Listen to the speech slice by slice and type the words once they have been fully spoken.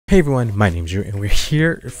Hey everyone, my name's Drew, and we're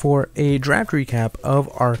here for a draft recap of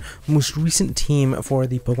our most recent team for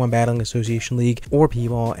the Pokemon Battling Association League, or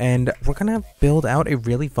PBAL, and we're gonna build out a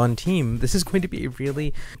really fun team. This is going to be a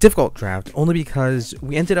really difficult draft, only because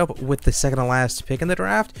we ended up with the second to last pick in the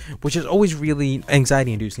draft, which is always really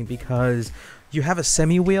anxiety-inducing because you have a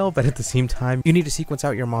semi-wheel, but at the same time, you need to sequence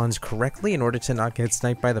out your mons correctly in order to not get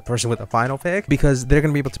sniped by the person with the final pick, because they're going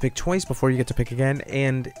to be able to pick twice before you get to pick again,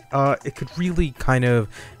 and it could really kind of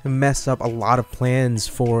mess up a lot of plans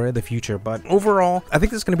for the future. But overall, I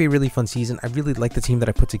think this is going to be a really fun season. I really like the team that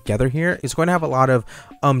I put together here. It's going to have a lot of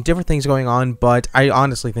different things going on, but I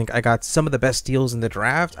honestly think I got some of the best steals in the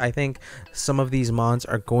draft. I think some of these mons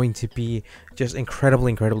are going to be just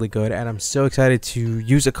incredibly good, and I'm so excited to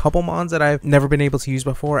use a couple mons that I've never been able to use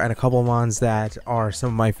before and a couple mons that are some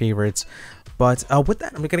of my favorites. But with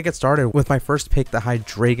that, I'm gonna get started with my first pick, the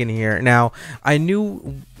Hydreigon here. Now, I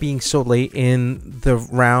knew being so late in the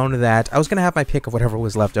round that I was gonna have my pick of whatever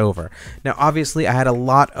was left over. Now, obviously, I had a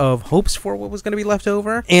lot of hopes for what was gonna be left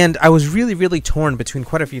over, and I was really torn between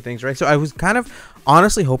quite a few things, right? So I was kind of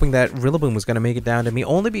honestly hoping that Rillaboom was gonna make it down to me,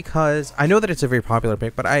 only because I know that it's a very popular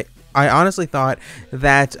pick, but I honestly thought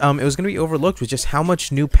that it was going to be overlooked with just how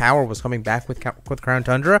much new power was coming back with Crown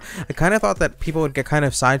Tundra. I kind of thought that people would get kind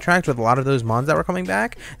of sidetracked with a lot of those mons that were coming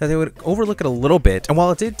back, that they would overlook it a little bit. And while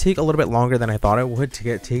it did take a little bit longer than I thought it would to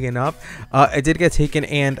get taken up, it did get taken,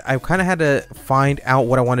 and I kind of had to find out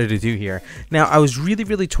what I wanted to do here. Now, I was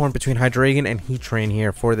really torn between Hydreigon and Heatran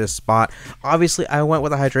here for this spot. Obviously, I went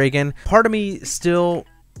with a Hydreigon. Part of me still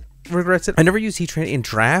regrets it. I never used Heatran in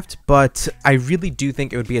draft, but I really do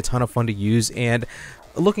think it would be a ton of fun to use. And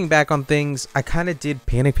looking back on things, I kind of did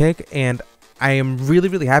panic pick, and I am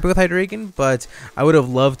really happy with Hydreigon, but I would have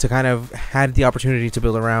loved to kind of had the opportunity to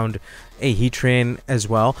build around a Heatran as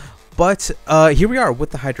well. But here we are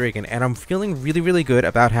with the Hydreigon, and I'm feeling really good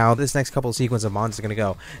about how this next couple of sequence of mons is going to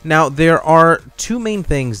go. Now, there are two main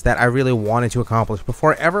things that I really wanted to accomplish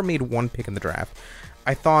before I ever made one pick in the draft.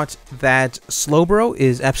 I thought that Slowbro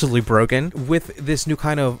is absolutely broken with this new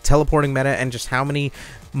kind of teleporting meta and just how many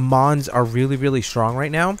mons are really strong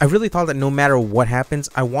right now. I really thought that no matter what happens,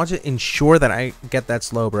 I want to ensure that I get that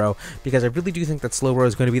Slowbro, because I really do think that Slowbro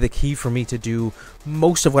is going to be the key for me to do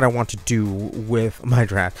most of what I want to do with my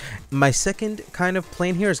draft. My second kind of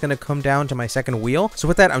plan here is going to come down to my second wheel. So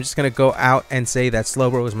with that, I'm just going to go out and say that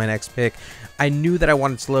Slowbro is my next pick. I knew that I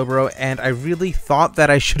wanted Slowbro, and I really thought that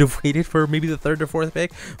I should have waited for maybe the third or fourth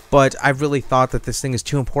pick, but I really thought that this thing is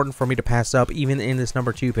too important for me to pass up even in this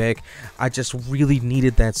number 2 pick. I just really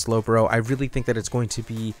needed that Slowbro. I really think that it's going to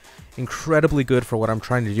be incredibly good for what I'm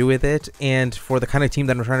trying to do with it, and for the kind of team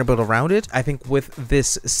that I'm trying to build around it. I think with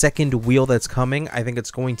this second wheel that's coming, I think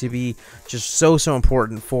it's going to be just so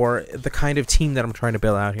important for the kind of team that I'm trying to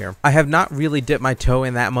build out here. I have not really dipped my toe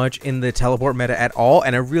in that much in the teleport meta at all,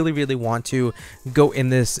 and I really want to go in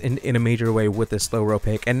this in a major way with this Slowbro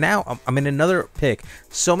pick. And now I'm in another pick.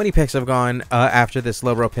 So many picks have gone after this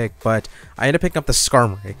Slowbro pick, but I ended up picking up the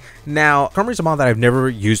Skarmory. Now, Skarmory is a mod that I've never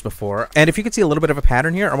used before, and if you can see a little bit of a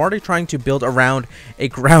pattern here, I'm already trying to build around a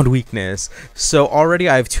ground weakness. So already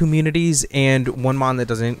I have 2 immunities and one mon that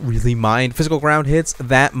doesn't really mind physical ground hits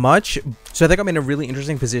that much. So I think I'm in a really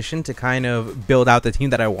interesting position to kind of build out the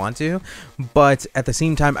team that I want to. But at the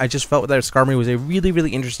same time, I just felt that Skarmory was a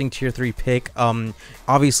really interesting tier 3 pick.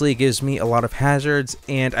 Obviously, it gives me a lot of hazards,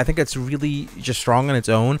 and I think it's really just strong on its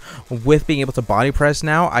own. With being able to body press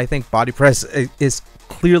now, I think body press is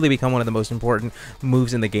clearly become one of the most important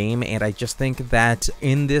moves in the game, and I just think that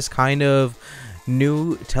in this kind of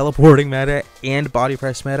new teleporting meta and body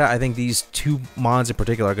press meta, I think these 2 mons in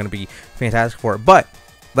particular are going to be fantastic for it. But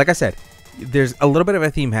like I said, there's a little bit of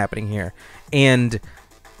a theme happening here, and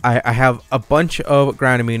I have a bunch of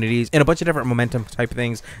ground immunities and a bunch of different momentum type of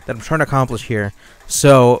things that I'm trying to accomplish here.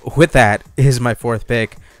 So with that is my 4th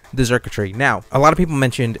pick, the Xurkitree. Now, a lot of people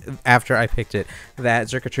mentioned after I picked it that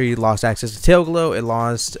Xurkitree lost access to Tail Glow. It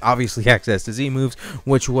lost, obviously, access to Z moves,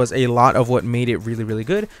 which was a lot of what made it really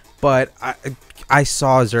good. But I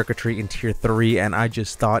saw Xurkitree in tier 3, and I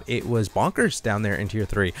just thought it was bonkers down there in tier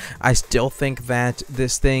 3. I still think that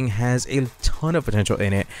this thing has a ton of potential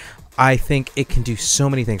in it. I think it can do so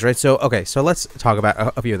many things, right? So, okay, so let's talk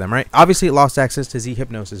about a few of them, right? Obviously, it lost access to Z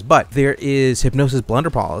Hypnosis, but there is Hypnosis Blunder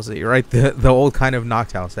Policy, right? The old kind of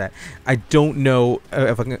Noctowl set. I don't know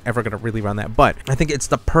if I'm ever going to really run that, but I think it's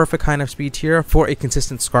the perfect kind of speed tier for a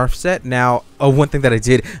consistent Scarf set. Now, one thing that I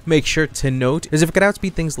did make sure to note is if it could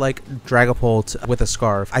outspeed things like Dragapult with a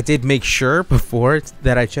Scarf, I did make sure before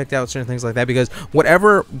that I checked out certain things like that, because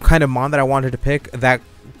whatever kind of mon that I wanted to pick that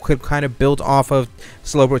could kind of build off of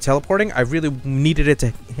Slowbro teleporting. I really needed it to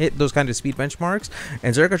hit those kind of speed benchmarks,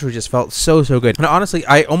 and Xurkitree just felt so good. And honestly,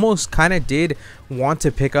 I almost kind of did want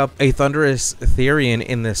to pick up a Thunderous Therian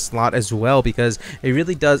in this slot as well, because it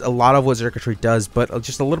really does a lot of what Xurkitree does, but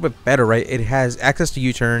just a little bit better, right? It has access to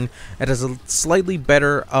U-turn. It has a slightly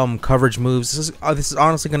better coverage moves. This is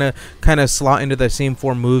honestly going to kind of slot into the same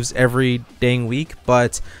 4 moves every dang week,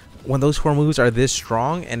 but when those 4 moves are this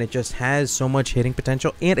strong, and it just has so much hitting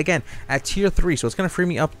potential, and again at tier 3, so it's going to free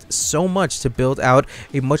me up so much to build out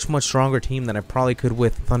a much stronger team than I probably could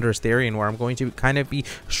with Thunderous Therian, where I'm going to kind of be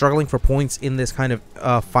struggling for points in this kind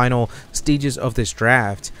of final stages of this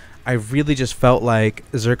draft. I really just felt like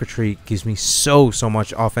Xurkitree gives me so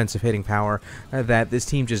much offensive hitting power that this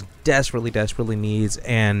team just desperately needs,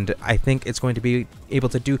 and I think it's going to be able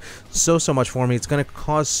to do so much for me. It's going to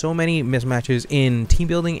cause so many mismatches in team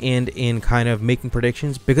building and in kind of making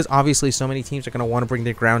predictions, because obviously so many teams are going to want to bring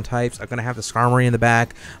their ground types. I'm going to have the Skarmory in the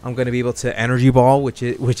back. I'm going to be able to Energy Ball, which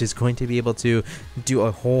is going to be able to do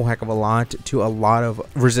a whole heck of a lot to a lot of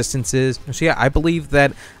resistances. So yeah, I believe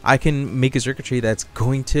that I can make a Xurkitree that's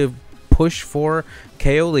going to push for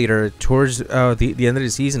KO leader towards the end of the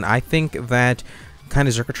season. I think that kind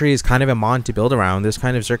of Xurkitree is kind of a mon to build around. This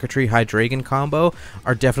kind of Xurkitree Hydreigon combo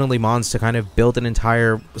are definitely mons to kind of build an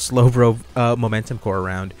entire Slowbro momentum core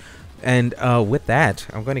around. And with that,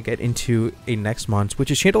 I'm going to get into a next mon,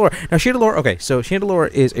 which is Chandelure. Now, Chandelure, okay, so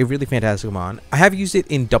Chandelure is a really fantastic mon. I have used it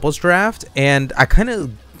in doubles draft, and I kind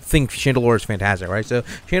of think Chandelure is fantastic, right? So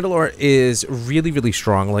Chandelure is really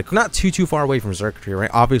strong, like not too far away from Xurkitree, right?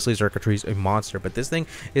 Obviously Xurkitree is a monster, but this thing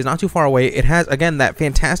is not too far away. It has, again, that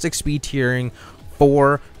fantastic speed tiering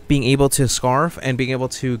for being able to Scarf and being able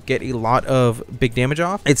to get a lot of big damage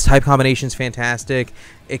off. Its type combination is fantastic.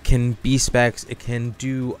 It can be specs. It can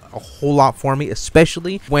do a whole lot for me,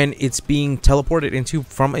 especially when it's being teleported into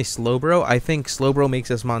from a Slowbro. I think Slowbro makes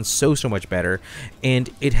this mon so much better, and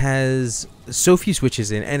it has so few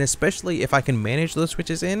switches in, and especially if I can manage those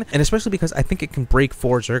switches in, and especially because I think it can break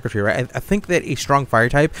for Xurkitree, right? I think that a strong fire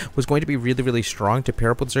type was going to be really strong to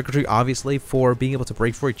pair up with Xurkitree, obviously, for being able to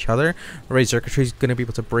break for each other, right? Xurkitree is going to be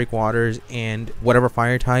able to break waters, and whatever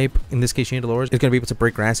fire type, in this case Chandelure, is going to be able to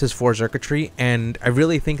break grasses for Xurkitree, and I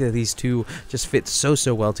really think that these two just fit so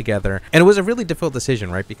well together. And it was a really difficult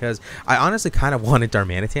decision, right? Because I honestly kind of wanted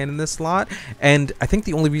Darmanitan in this slot, and I think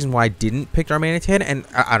the only reason why I didn't pick Darmanitan, and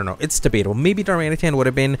I don't know, it's debatable. Maybe Darmanitan would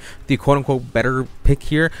have been the quote-unquote better pick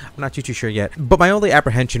here. I'm not too sure yet. But my only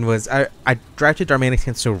apprehension was I drafted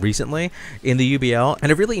Darmanitan so recently in the UBL,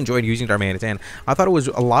 and I really enjoyed using Darmanitan. I thought it was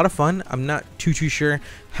a lot of fun. I'm not too sure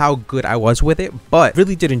how good I was with it, but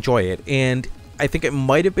really did enjoy it. And I think it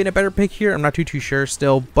might have been a better pick here. I'm not too sure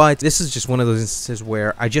still, but this is just one of those instances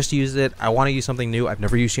where I just used it. I want to use something new. I've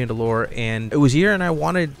never used Chandelure, and it was here, and I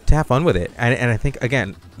wanted to have fun with it. And I think,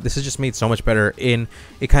 again, this is just made so much better in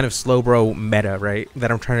a kind of Slowbro meta, right, that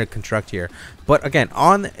I'm trying to construct here. But again,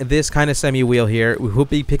 on this kind of semi-wheel here, we will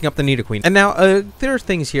be picking up the Nidoqueen. And now, there are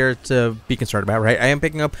things here to be concerned about, right? I am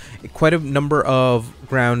picking up quite a number of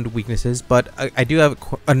ground weaknesses, but I do have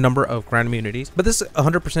a number of ground immunities. But this is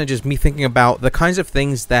 100% just me thinking about the kinds of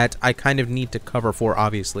things that I kind of need to cover for,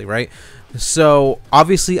 obviously, right? So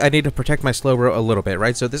obviously I need to protect my Slowbro a little bit,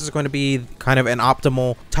 right? So this is going to be kind of an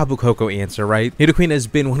optimal Tapu Koko answer, right? Nidoqueen has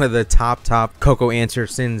been one of the top Koko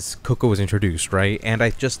answers since Koko was introduced, right? And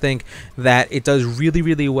I just think that it does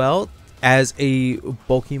really well as a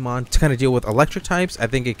bulky mon to kind of deal with electric types. I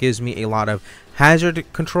think it gives me a lot of hazard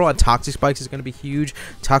control, and Toxic Spikes is going to be huge.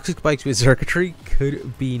 Toxic Spikes with Xurkitree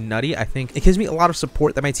could be nutty. I think it gives me a lot of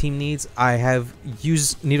support that my team needs. I have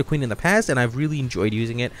used Nidoqueen in the past, and I've really enjoyed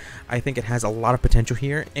using it. I think it has a lot of potential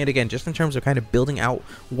here. And again, just in terms of kind of building out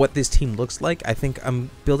what this team looks like, I think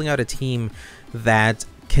I'm building out a team that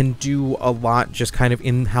can do a lot just kind of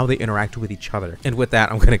in how they interact with each other. And with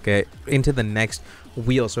that, I'm going to get into the next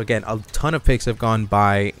wheel. So again, a ton of picks have gone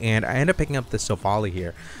by, and I end up picking up the Silvally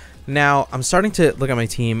here. Now, I'm starting to look at my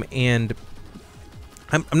team, and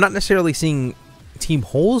I'm not necessarily seeing team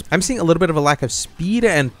holes. I'm seeing a little bit of a lack of speed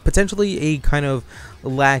and potentially a kind of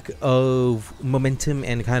lack of momentum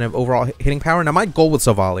and kind of overall hitting power. Now, my goal with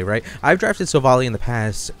Silvally, right? I've drafted Silvally in the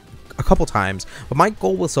past a couple times, but my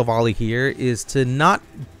goal with Silvally here is to not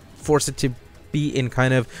force it to be in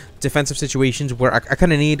kind of defensive situations where I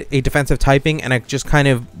kind of need a defensive typing, and I just kind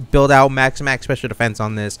of build out max special defense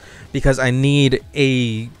on this because I need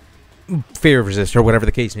a fear resist or whatever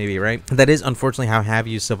the case may be, right? That is unfortunately how I have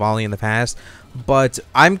used Silvally in the past, but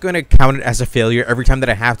I'm going to count it as a failure every time that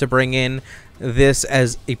I have to bring in this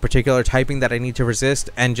as a particular typing that I need to resist,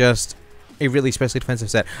 and just a really specially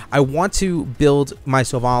defensive set. I want to build my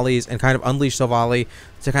Silvali's and kind of unleash Silvally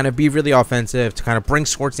to kind of be really offensive, to kind of bring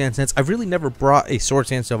Swords Dance sets. I've really never brought a Swords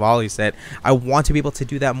Dance Silvally set. I want to be able to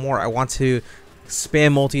do that more. I want to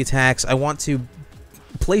spam multi-attacks. I want to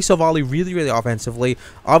play Silvally really, really offensively,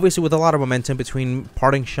 obviously with a lot of momentum between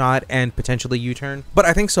Parting Shot and potentially U-Turn. But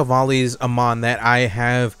I think Silvally's a mon that I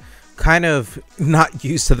have kind of not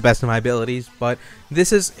used to the best of my abilities, but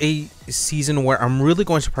this is a season where I'm really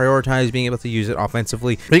going to prioritize being able to use it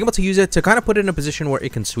offensively, being able to use it to kind of put it in a position where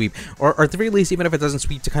it can sweep, or at the very least, even if it doesn't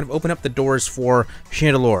sweep, to kind of open up the doors for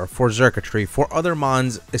Chandelure, for Xurkitree, for other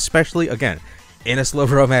mons, especially, again, in a slow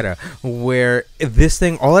bro meta, where this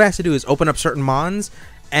thing, all it has to do is open up certain mons,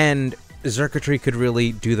 and Xurkitree could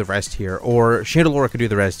really do the rest here, or Chandelure could do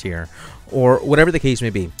the rest here, or whatever the case may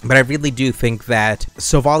be. But I really do think that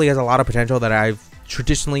Silvally has a lot of potential that I've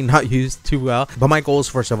traditionally not used too well, but my goals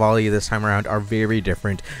for Silvally this time around are very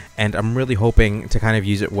different, and I'm really hoping to kind of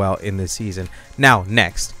use it well in this season. Now,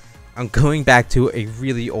 next, I'm going back to a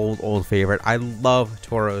really old favorite. I love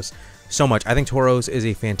Tauros so much. I think Tauros is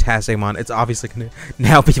a fantastic mon. It's obviously going to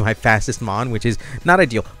now be my fastest mon, which is not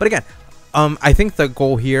ideal. But again, I think the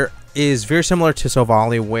goal here is very similar to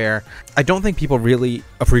Silvally, where I don't think people really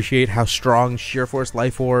appreciate how strong Sheer Force,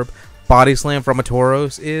 Life Orb, Body Slam from a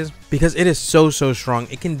Tauros is, because it is so strong.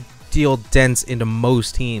 It can deal dents into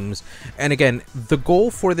most teams. And again, the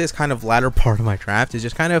goal for this kind of latter part of my draft is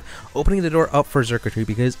just kind of opening the door up for Xurkitree,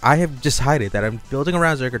 because I have decided that I'm building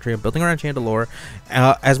around Xurkitree, I'm building around Chandelure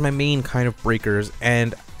as my main kind of breakers,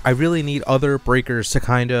 and I really need other breakers to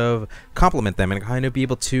kind of complement them and kind of be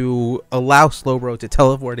able to allow Slowbro to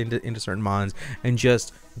teleport into certain mons and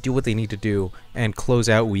just do what they need to do and close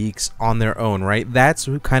out weeks on their own, right? That's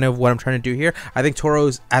kind of what I'm trying to do here. I think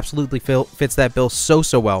Tauros absolutely fits that bill so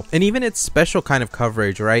well. And even its special kind of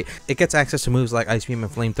coverage, right? It gets access to moves like Ice Beam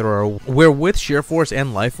and Flamethrower, where with Sheer Force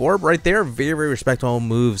and Life Orb, right, they're very respectable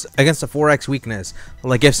moves against a 4x weakness.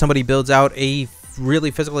 Like if somebody builds out a really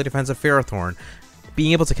physically defensive Ferrothorn,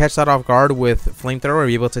 being able to catch that off guard with Flamethrower, or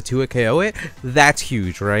be able to 2-hit KO it, that's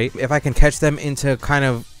huge, right? If I can catch them into kind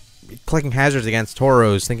of clicking hazards against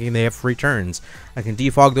Tauros, thinking they have free turns, I can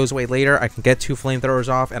defog those away later, I can get 2 Flamethrowers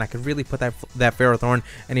off, and I can really put that Ferrothorn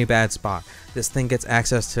in a bad spot. This thing gets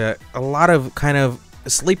access to a lot of kind of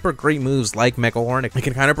sleeper great moves like Mega Horn. It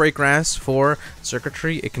can kind of break grass for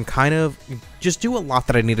Xurkitree. It can kind of just do a lot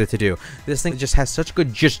that I needed to do. This thing just has such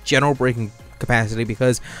good just general breaking capacity,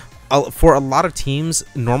 because for a lot of teams,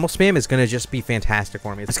 normal spam is going to just be fantastic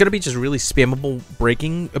for me. It's going to be just really spammable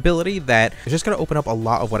breaking ability that is just going to open up a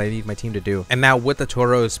lot of what I need my team to do. And now with the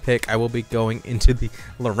Tauros pick, I will be going into the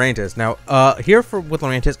Lurantis. Now, with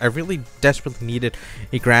Lurantis, I really desperately needed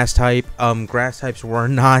a grass type. Grass types were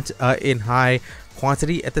not in high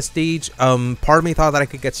quantity at this stage. Part of me thought that I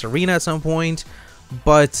could get Serena at some point,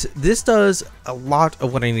 but this does a lot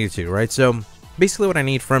of what I need to do, right? So basically what I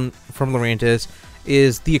need from Lurantis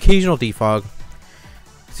is the occasional defog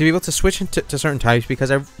to be able to switch into certain types,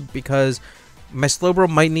 because my Slowbro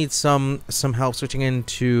might need some help switching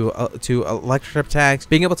into to electric type attacks,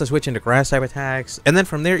 being able to switch into grass type attacks, and then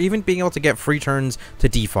from there even being able to get free turns to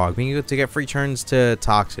defog, being able to get free turns to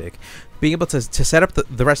toxic, being able to set up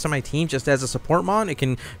the rest of my team just as a support mon. It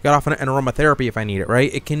can get off an aromatherapy if I need it,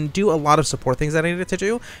 right? It can do a lot of support things that I needed to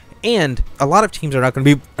do, and a lot of teams are not going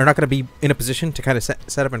to be in a position to kind of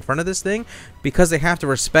set up in front of this thing, because they have to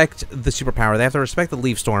respect the superpower, they have to respect the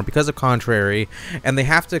Leaf Storm because of Contrary, and they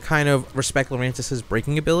have to kind of respect Lurantis'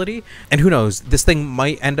 breaking ability. And who knows, this thing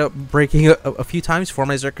might end up breaking a few times for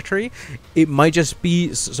my Xurkitree. It might just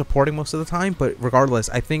be supporting most of the time, but regardless,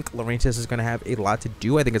 I think Lurantis is going to have a lot to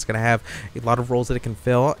do. I think it's going to have a lot of roles that it can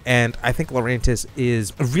fill, and I think Lurantis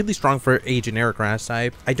is really strong for a generic grass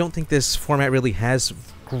type. I don't think this format really has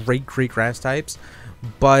great grass types,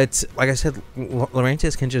 but like I said,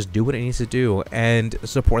 Lurantis can just do what it needs to do and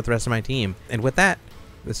support the rest of my team. And with that,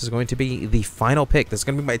 this is going to be the final pick. This is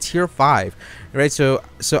going to be my tier 5, right? So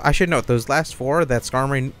I should note those last 4, that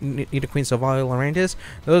Skarmory, Nidoqueen, Silvally, Lurantis,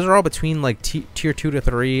 those are all between like tier 2 to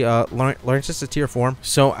 3. Lurantis is tier 4,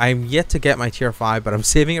 so I'm yet to get my tier 5, but I'm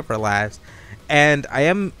saving it for last. And I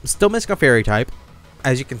am still missing a fairy type,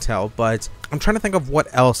 as you can tell, but I'm trying to think of what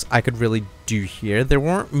else I could really do here. There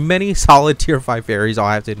weren't many solid tier 5 fairies,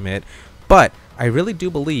 I'll have to admit, but I really do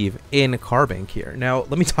believe in Carbink here. Now,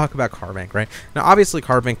 let me talk about Carbink, right? Now, obviously,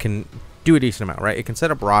 Carbink can do a decent amount, right? It can set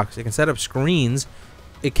up rocks, it can set up screens,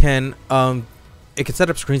 it can it can set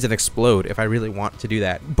up screens and explode if I really want to do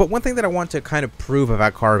that. But one thing that I want to kind of prove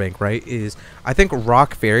about Carbink, right, is I think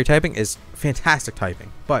Rock Fairy typing is fantastic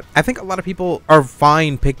typing. But I think a lot of people are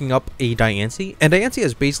fine picking up a Diancie, and Diancie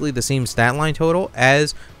is basically the same stat line total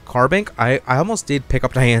as Carbink. I almost did pick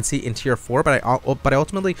up Diancie in tier 4, but I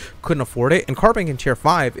ultimately couldn't afford it. And Carbink in tier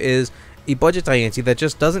 5 is a budget Diancie that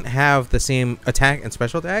just doesn't have the same attack and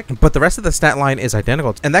special attack, but the rest of the stat line is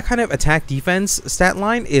identical. And that kind of attack defense stat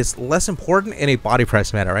line is less important in a body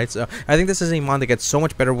press meta, right? So I think this is a mon that gets so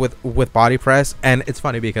much better with body press. And it's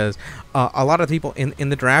funny because a lot of people in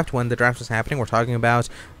the draft, when the draft was happening, were talking about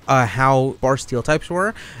how bar steel types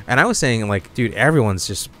were, and I was saying, like, dude, everyone's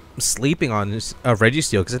just sleeping on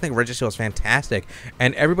Registeel, because I think Registeel is fantastic,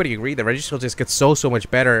 and everybody agreed that Registeel just gets so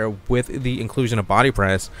much better with the inclusion of body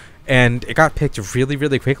press. And it got picked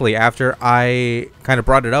really quickly after I kind of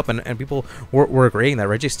brought it up, and people were agreeing that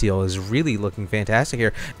Registeel is really looking fantastic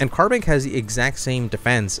here. And Carbink has the exact same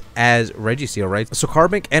defense as Registeel, right? So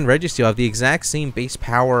Carbink and Registeel have the exact same base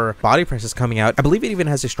power body presses coming out. I believe it even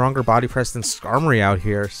has a stronger body press than Skarmory out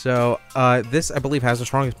here. So this, I believe, has the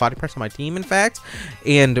strongest body press on my team, in fact,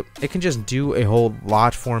 and it can just do a whole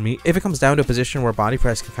lot for me. If it comes down to a position where body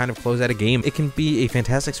press can kind of close out a game, it can be a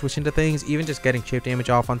fantastic switch into things, even just getting chip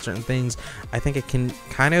damage off on certain things. I think it can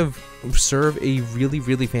kind of serve a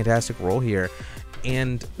really fantastic role here,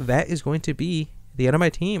 and that is going to be the end of my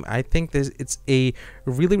team. I think it's a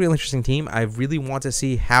really interesting team. I really want to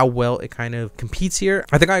see how well it kind of competes here.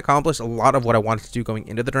 I think I accomplished a lot of what I wanted to do going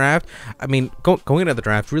into the draft. I mean, going into the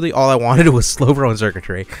draft, really all I wanted was Slowbro and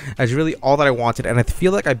Circuitry. That's really all that I wanted, and I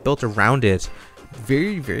feel like I built around it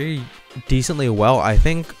very decently well. I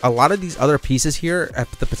think a lot of these other pieces here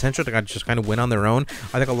have the potential to just kind of win on their own.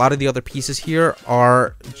 I think a lot of the other pieces here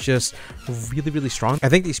are just really strong. I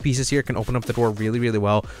think these pieces here can open up the door really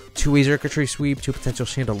well. Two-way Circuitry sweep, two potential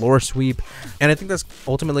Chandelure sweep, and I think that's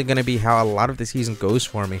ultimately going to be how a lot of the season goes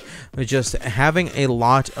for me. Just having a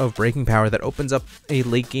lot of breaking power that opens up a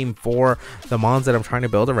late game for the mons that I'm trying to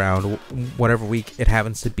build around, whatever week it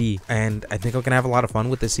happens to be. And I think I'm going to have a lot of fun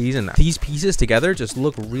with this season. These pieces together just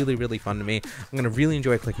look really fun to me. I'm going to really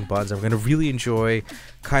enjoy clicking buttons. I'm going to really enjoy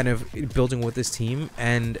kind of building with this team,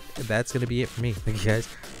 and that's going to be it for me. Thank you guys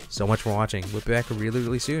so much for watching. We'll be back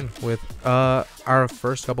really soon with our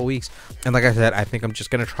first couple weeks, and like I said, I think I'm just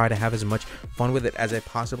going to try to have as much fun with it as I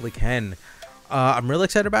possibly can. I'm really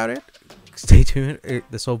excited about it. Stay tuned.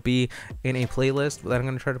 This will be in a playlist that I'm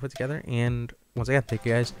going to try to put together, and once again, thank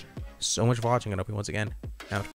you guys so much for watching, and I hope you once again out.